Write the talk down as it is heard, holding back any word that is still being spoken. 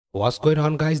What's going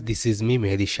on, guys? This is me,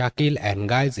 Mehdi Shakil, and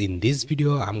guys, in this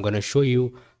video I'm gonna show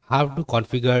you how to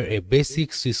configure a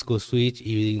basic Cisco switch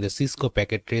using the Cisco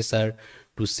packet tracer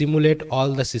to simulate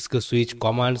all the Cisco switch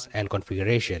commands and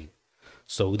configuration.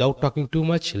 So without talking too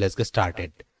much, let's get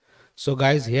started. So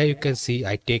guys, here you can see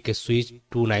I take a switch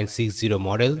 2960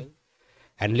 model,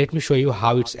 and let me show you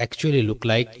how it's actually look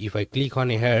like. If I click on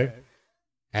here,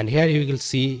 and here you will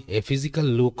see a physical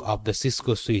look of the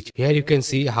Cisco switch. Here you can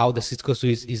see how the Cisco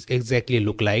switch is exactly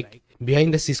look like.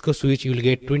 Behind the Cisco switch you will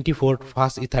get 24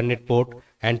 fast Ethernet port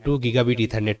and 2 gigabit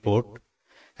Ethernet port,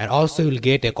 and also you will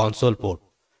get a console port.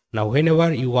 Now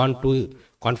whenever you want to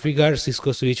configure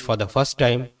Cisco switch for the first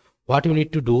time, what you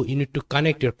need to do, you need to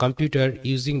connect your computer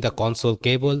using the console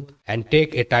cable and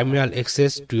take a terminal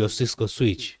access to your Cisco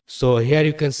switch. So here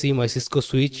you can see my Cisco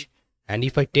switch. And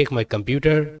if I take my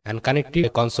computer and connect it to a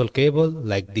console cable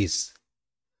like this.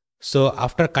 So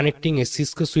after connecting a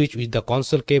Cisco switch with the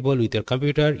console cable with your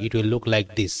computer, it will look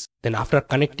like this. Then after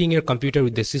connecting your computer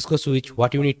with the Cisco switch,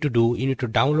 what you need to do, you need to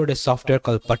download a software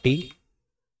called Putty.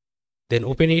 Then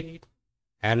open it,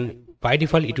 and by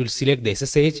default it will select the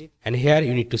SSH, and here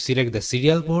you need to select the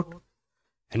serial port,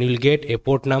 and you will get a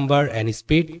port number and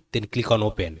speed. Then click on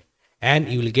open, and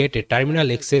you will get a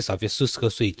terminal access of your Cisco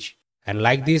switch. And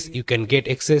like this you can get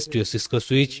access to your Cisco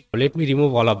switch. Let me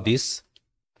remove all of this.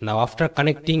 Now after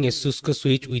connecting a Cisco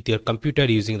switch with your computer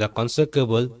using the console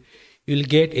cable, you will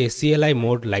get a CLI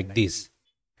mode like this,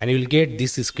 and you will get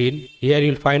this screen. Here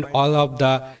you will find all of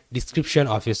the description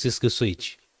of your Cisco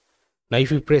switch. Now if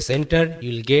you press enter,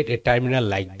 you will get a terminal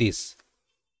like this.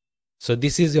 So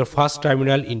this is your first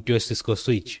terminal into your Cisco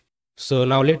switch. So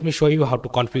now let me show you how to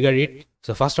configure it.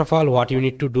 So first of all, what you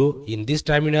need to do, in this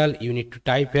terminal you need to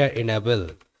type here enable,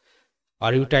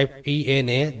 or you type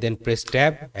ENA, then press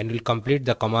tab and will complete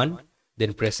the command,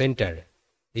 then press enter.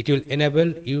 It will enable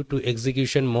you to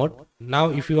execution mode.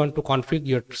 Now if you want to configure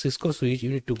your Cisco switch,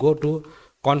 you need to go to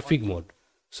config mode.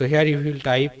 So here you will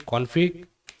type config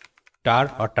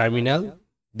tar or terminal,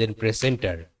 then press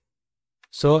enter.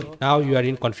 So now you are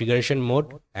in configuration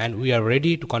mode and we are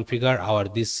ready to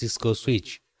configure this Cisco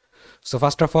switch. So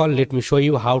first of all, let me show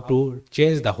you how to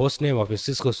change the host name of your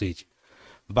Cisco switch.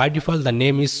 By default the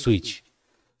name is switch.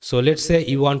 So let's say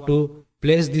you want to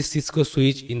place this Cisco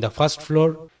switch in the first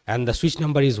floor and the switch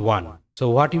number is 1. So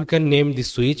what you can name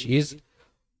this switch is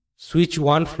switch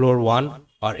 1 floor 1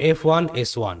 or F1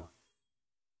 S1.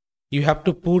 You have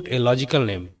to put a logical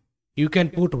name. You can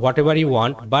put whatever you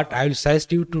want, but I will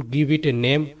suggest you to give it a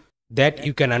name that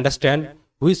you can understand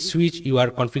which switch you are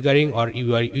configuring or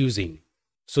you are using.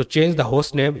 So change the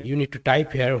host name. You need to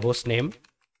type here host name.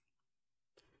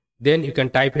 Then you can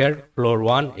type here floor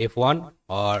 1 F1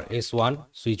 or S1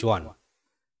 switch 1.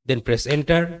 Then press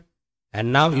enter,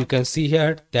 and now you can see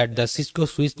here that the Cisco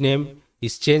switch name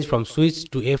is changed from switch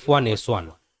to F1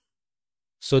 S1.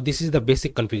 So this is the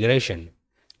basic configuration.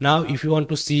 Now if you want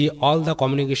to see all the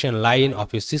communication line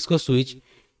of your Cisco switch,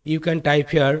 you can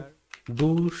type here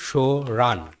do show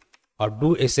run or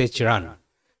do sh run.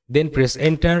 Then press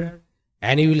enter,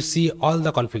 and you will see all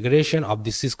the configuration of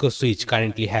the Cisco switch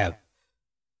currently have.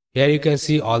 Here you can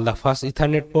see all the fast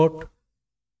Ethernet port,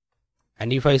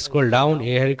 and if I scroll down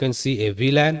here you can see a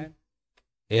Vlan,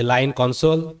 a line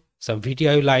console, some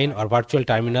VTI line or virtual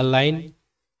terminal line,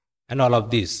 and all of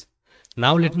this.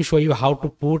 Now let me show you how to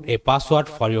put a password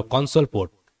for your console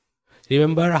port.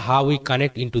 Remember how we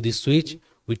connect into this switch?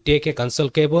 We take a console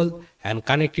cable and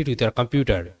connect it with our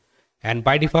computer, and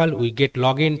by default we get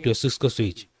login to a Cisco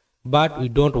switch. But we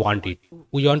don't want it.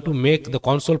 We want to make the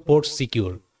console port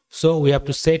secure. So we have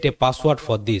to set a password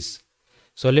for this.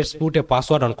 So let's put a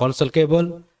password on console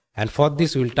cable, and for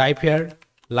this we will type here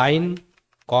line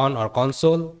con or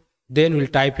console, then we'll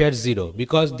type here 0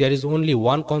 because there is only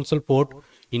one console port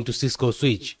into Cisco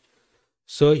switch.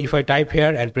 So if I type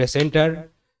here and press enter,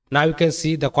 now you can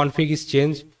see the config is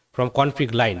changed from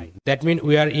config line. That means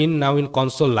we are now in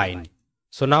console line.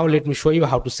 So now let me show you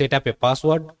how to set up a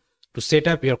password. To set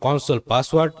up your console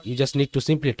password, you just need to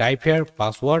simply type here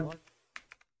password,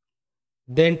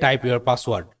 then type your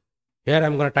password. Here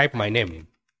I'm going to type my name,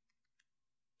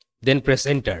 then press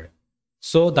enter.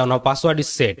 So the now password is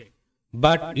set.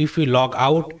 But if we log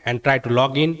out and try to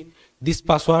log in, this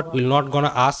password will not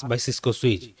gonna ask by Cisco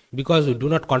switch, because we do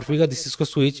not configure the Cisco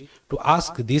switch to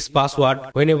ask this password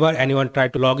whenever anyone try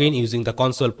to log in using the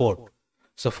console port.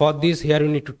 So for this, here you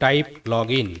need to type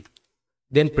login,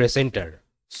 then press enter.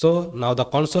 So now the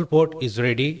console port is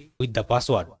ready with the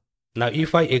password. Now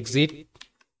if I exit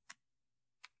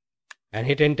and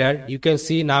hit enter, you can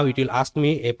see now it will ask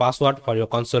me a password for your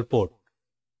console port.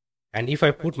 And if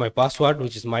I put my password,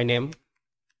 which is my name,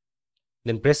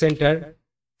 then press enter,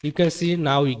 You can see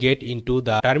now we get into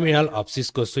the terminal of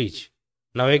Cisco switch.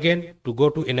 Now again, to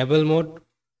go to enable mode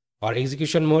or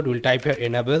execution mode, we'll type here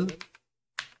enable.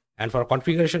 And for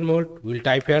configuration mode, we'll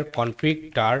type here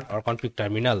config tar or config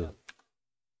terminal.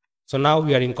 So now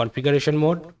we are in configuration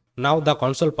mode. Now the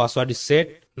console password is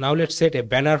set. Now let's set a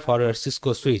banner for our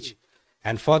Cisco switch.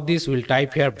 And for this, we'll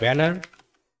type here banner.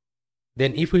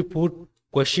 Then if we put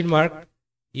question mark,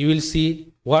 you will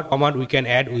see what command we can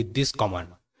add with this command.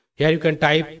 Here you can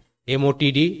type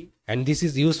MOTD, and this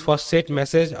is used for set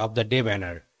message of the day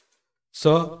banner.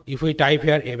 So if we type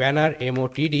here a banner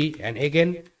MOTD and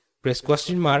again press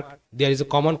question mark, there is a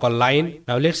command called line.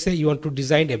 Now let's say you want to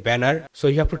design a banner. So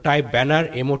you have to type banner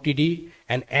MOTD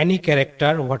and any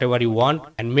character, whatever you want,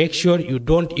 and make sure you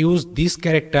don't use this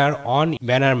character on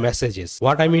banner messages.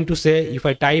 What I mean to say, if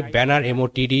I type banner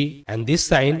MOTD and this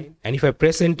sign, and if I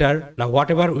press enter, now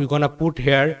whatever we're gonna put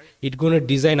here, it's gonna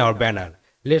design our banner.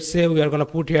 Let's say we are gonna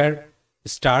put here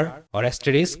star or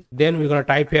asterisk, then we're gonna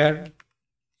type here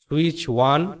switch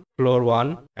 1 floor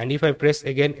 1, and if I press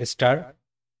again star,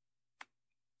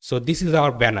 so this is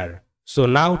our banner. So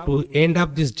now to end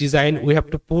up this design, we have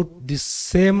to put this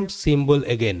same symbol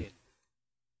again,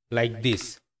 like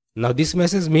this. Now this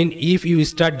message means if you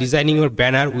start designing your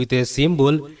banner with a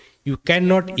symbol, you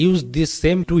cannot use this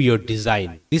same to your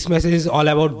design. This message is all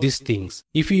about these things.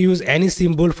 If you use any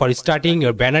symbol for starting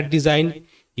your banner design,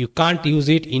 you can't use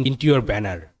it into your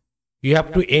banner. You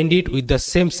have to end it with the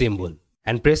same symbol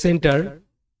and press enter.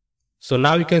 So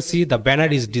now you can see the banner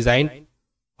is designed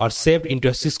or saved into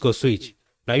a Cisco switch.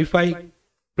 Now if I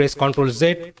press Ctrl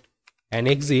Z and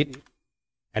exit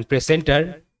and press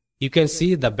enter, you can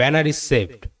see the banner is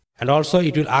saved. And also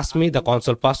it will ask me the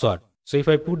console password. So if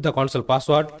I put the console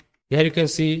password, here you can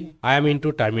see I am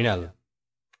into terminal.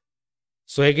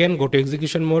 So again go to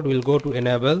execution mode, we'll go to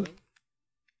enable.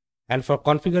 And for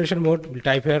configuration mode, we'll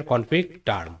type here config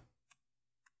tar.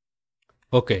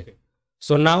 Okay.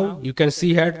 So now you can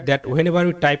see here that whenever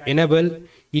we type enable,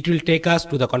 it will take us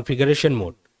to the configuration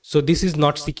mode. So this is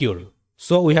not secure.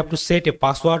 So we have to set a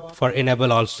password for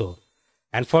enable also.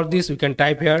 And for this we can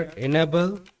type here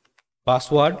enable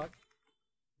password.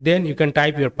 Then you can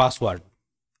type your password.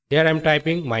 Here I am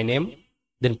typing my name,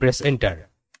 then press enter.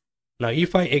 Now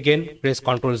if I again press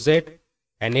Ctrl Z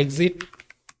and exit,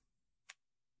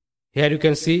 here you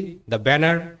can see the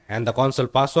banner and the console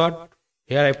password.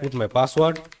 Here I put my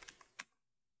password.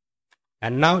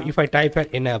 And now if I type here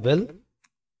enable,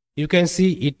 you can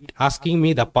see it asking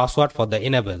me the password for the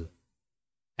enable.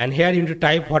 And here you need to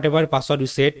type whatever password you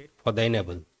set for the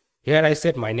enable. Here I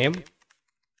set my name.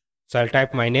 So I'll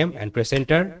type my name and press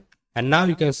enter. And now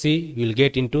you can see you'll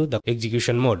get into the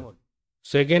execution mode.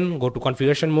 So again go to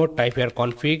configuration mode, type here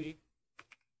config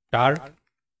tar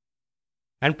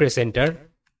and press enter.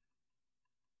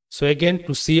 So again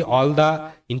to see all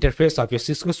the interface of your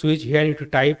Cisco switch, here you need to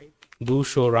type do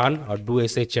show run or do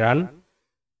sh run,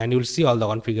 and you'll see all the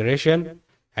configuration.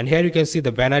 And here you can see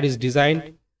the banner is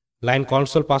designed, line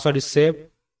console password is saved.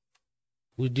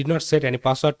 We did not set any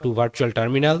password to virtual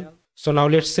terminal. So now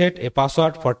let's set a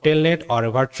password for Telnet or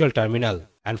a virtual terminal.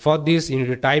 And for this you need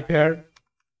to type here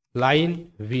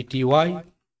line VTY.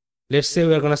 Let's say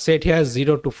we're gonna set here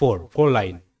 0 to 4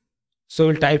 line. So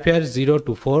we'll type here 0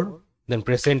 to 4, then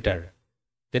press enter.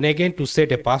 Then again to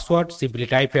set a password, simply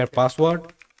type here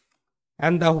password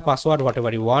and the password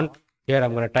whatever you want. Here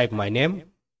I'm going to type my name.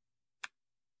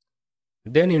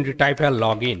 Then you need to type here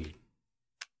login.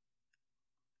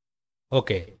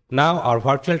 Okay, now our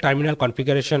virtual terminal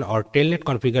configuration or Telnet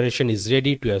configuration is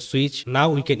ready to a switch. Now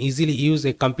we can easily use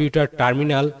a computer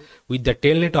terminal with the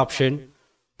Telnet option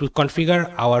to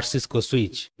configure our Cisco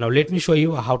switch. Now let me show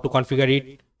you how to configure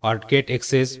it or get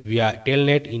access via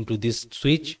Telnet into this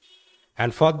switch.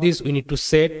 And for this we need to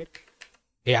set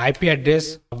a IP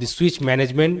address of the switch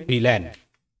management VLAN.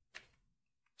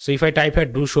 So if I type here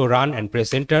do show run and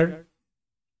press enter,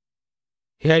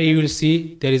 here you will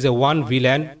see there is a one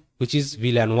VLAN which is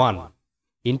VLAN 1,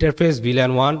 interface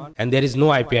VLAN 1, and there is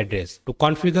no IP address. To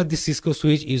configure the Cisco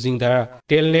switch using the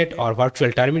Telnet or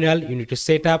virtual terminal, you need to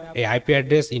set up a IP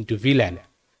address into VLAN.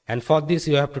 And for this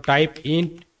you have to type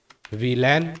int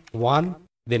VLAN 1,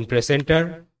 then press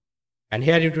enter. And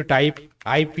here you have to type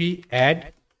IP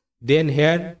add. Then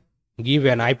here give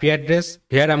an IP address.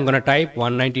 Here I'm gonna type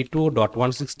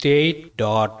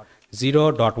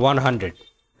 192.168.0.100.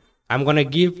 I'm gonna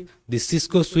give the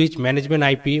Cisco switch management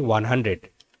IP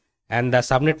 100, and the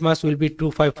subnet mask will be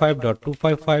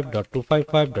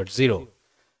 255.255.255.0.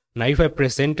 Now if I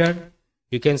press enter,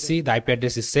 you can see the IP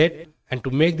address is set. And to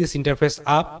make this interface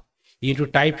up, you need to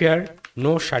type here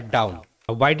no shutdown.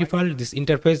 By default this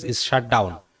interface is shut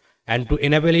down. and to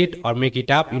enable it or make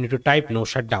it up, you need to type no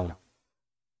shutdown.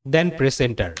 Then press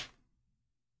enter.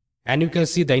 And you can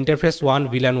see the interface 1,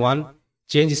 VLAN 1,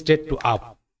 change state to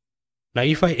up. Now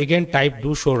if I again type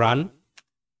do show run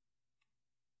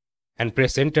and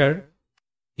press enter,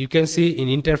 you can see in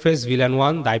interface VLAN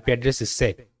 1 the IP address is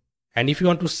set. And if you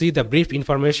want to see the brief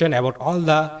information about all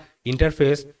the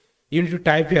interface, you need to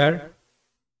type here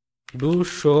do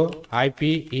show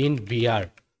IP in BR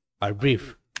or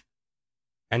brief.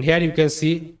 And here you can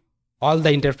see all the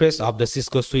interface of the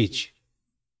Cisco switch.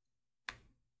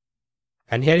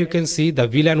 And here you can see the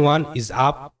VLAN 1 is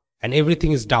up and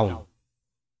everything is down.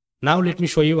 Now let me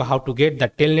show you how to get the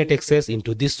Telnet access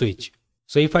into this switch.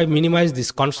 So if I minimize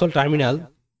this console terminal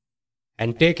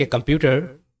and take a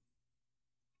computer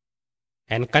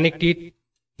and connect it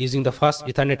using the first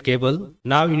Ethernet cable,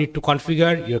 now you need to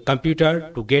configure your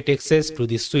computer to get access to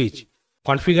this switch.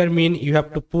 Configure means you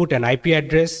have to put an IP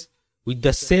address with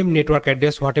the same network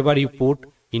address whatever you put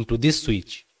into this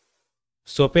switch.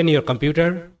 So open your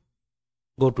computer,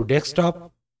 go to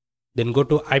desktop, then go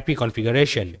to IP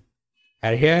configuration.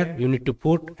 And here you need to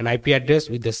put an IP address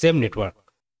with the same network.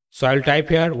 So I will type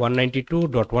here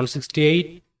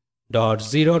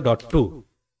 192.168.0.2.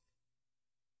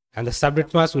 And the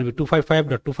subnet mask will be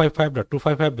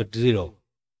 255.255.255.0.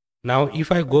 Now if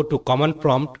I go to command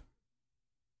prompt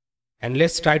and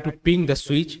let's try to ping the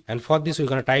switch, and for this we're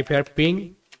going to type here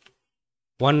ping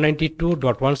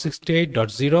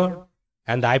 192.168.0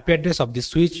 and the IP address of the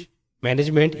switch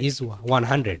management is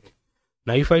 100.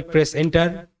 Now if I press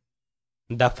enter,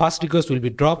 the first request will be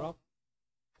dropped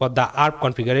for the ARP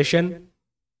configuration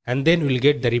and then we'll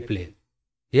get the replay.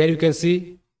 Here you can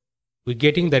see we're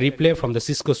getting the replay from the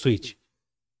Cisco switch.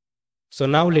 So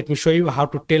now let me show you how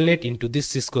to telnet into this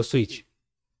Cisco switch.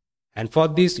 And for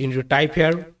this you need to type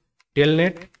here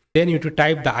telnet, then you need to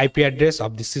type the IP address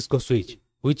of the Cisco switch,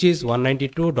 which is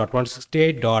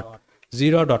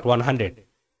 192.168.0.100.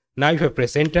 Now if I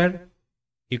press enter,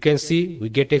 you can see we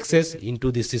get access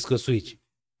into the Cisco switch.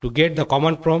 To get the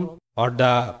command prompt or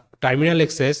the terminal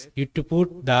access, you need to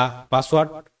put the password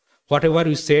whatever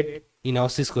you set in our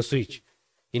Cisco switch.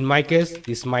 In my case,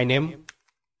 this is my name.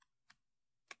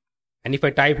 And if I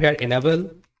type here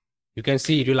enable, you can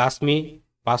see it will ask me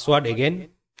password again.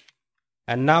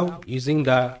 And now using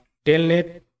the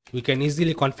telnet, we can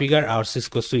easily configure our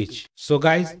Cisco switch. So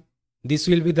guys, this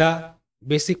will be the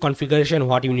basic configuration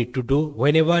what you need to do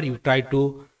whenever you try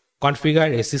to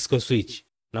configure a Cisco switch.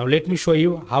 Now let me show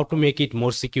you how to make it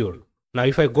more secure. Now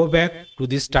if I go back to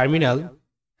this terminal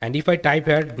and if I type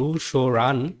here do show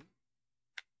run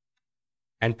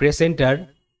and press enter,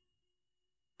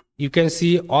 you can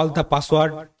see all the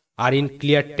passwords are in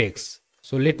clear text.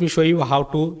 So let me show you how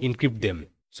to encrypt them.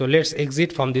 So let's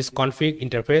exit from this config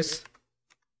interface.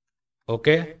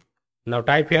 Okay. Now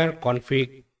type here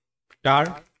config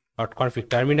tar or config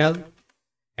terminal,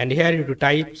 and here you need to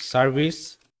type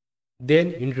service.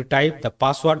 Then you need to type the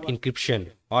password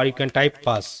encryption, or you can type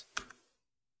pass.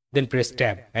 Then press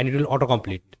tab and it will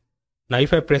autocomplete. Now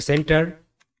if I press enter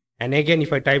and again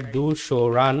if I type do show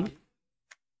run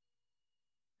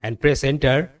and press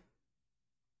enter,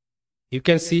 you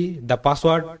can see the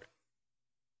password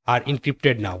are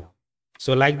encrypted now.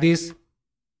 So like this,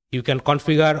 you can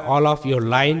configure all of your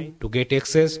line to get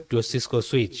access to a Cisco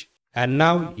switch. And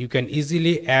now you can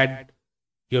easily add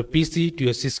your PC to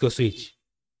your Cisco switch.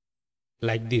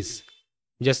 Like this.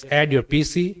 Just add your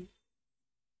PC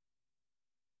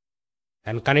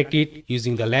and connect it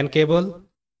using the LAN cable.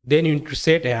 Then you need to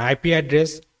set an IP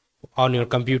address on your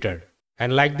computer.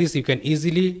 And like this, you can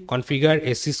easily configure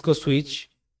a Cisco switch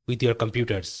with your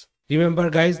computers. Remember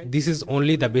guys, this is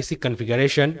only the basic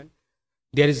configuration.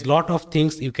 There is a lot of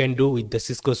things you can do with the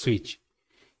Cisco switch.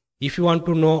 If you want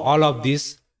to know all of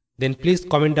this, then please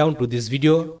comment down to this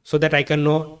video so that I can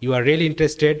know you are really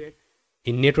interested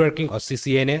in networking or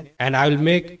CCNA, and I will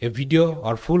make a video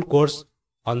or full course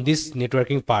on this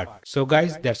networking part. So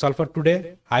guys, that's all for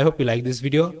today. I hope you like this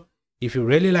video. If you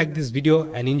really like this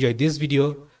video and enjoy this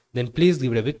video, then please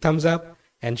give it a big thumbs up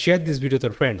and share this video with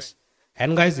your friends.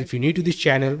 And guys, if you're new to this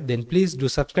channel, then please do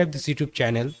subscribe this YouTube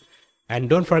channel and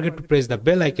don't forget to press the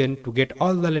bell icon to get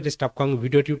all the latest upcoming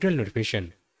video tutorial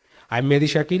notification. I'm Mehdi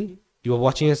Shakil. You are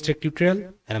watching SSTec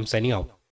tutorial and I'm signing out.